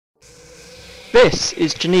This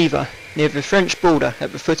is Geneva, near the French border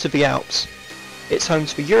at the foot of the Alps. It's home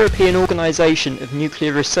to the European Organisation of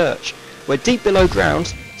Nuclear Research, where deep below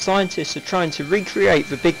ground, scientists are trying to recreate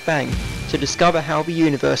the Big Bang to discover how the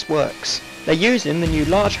universe works. They're using the new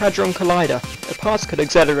Large Hadron Collider, a particle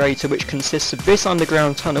accelerator which consists of this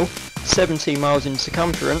underground tunnel, 17 miles in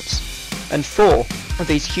circumference, and 4 of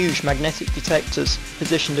these huge magnetic detectors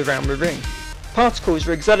positioned around the ring. Particles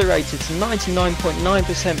are accelerated to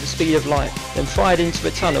 99.9% the speed of light, then fired into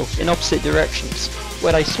the tunnel in opposite directions,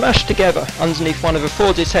 where they smash together underneath one of the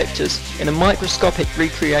 4 detectors in a microscopic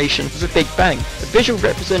recreation of the Big Bang. A visual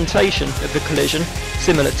representation of the collision,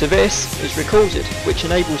 similar to this, is recorded, which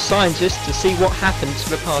enables scientists to see what happened to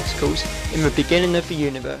the particles in the beginning of the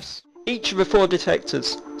universe. Each of the 4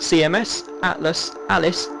 detectors, CMS, Atlas,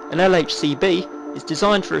 Alice, and LHCb, is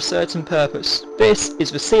designed for a certain purpose. This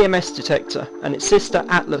is the CMS detector and its sister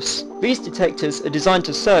Atlas. These detectors are designed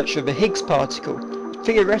to search for the Higgs particle, a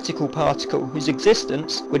theoretical particle whose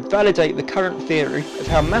existence would validate the current theory of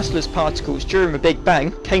how massless particles during the Big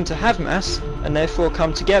Bang came to have mass and therefore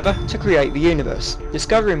come together to create the universe.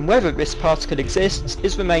 Discovering whether this particle exists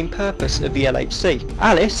is the main purpose of the LHC.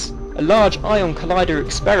 Alice, a large ion collider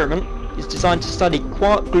experiment, is designed to study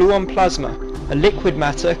quark-gluon plasma, a liquid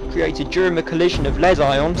matter created during the collision of lead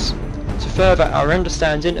ions, to further our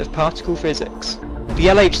understanding of particle physics. The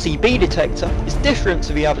LHCb detector is different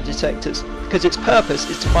to the other detectors because its purpose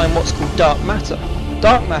is to find what's called dark matter.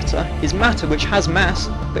 Dark matter is matter which has mass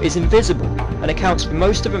but is invisible and accounts for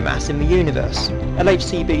most of the mass in the universe.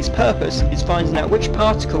 LHCb's purpose is finding out which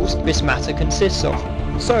particles this matter consists of.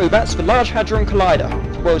 So that's the Large Hadron Collider,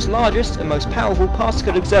 the world's largest and most powerful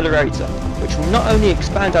particle accelerator, which will not only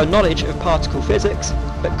expand our knowledge of particle physics,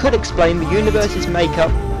 but could explain the universe's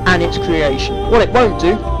makeup and its creation. What it won't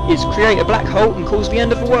do is create a black hole and cause the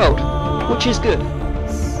end of the world, which is good.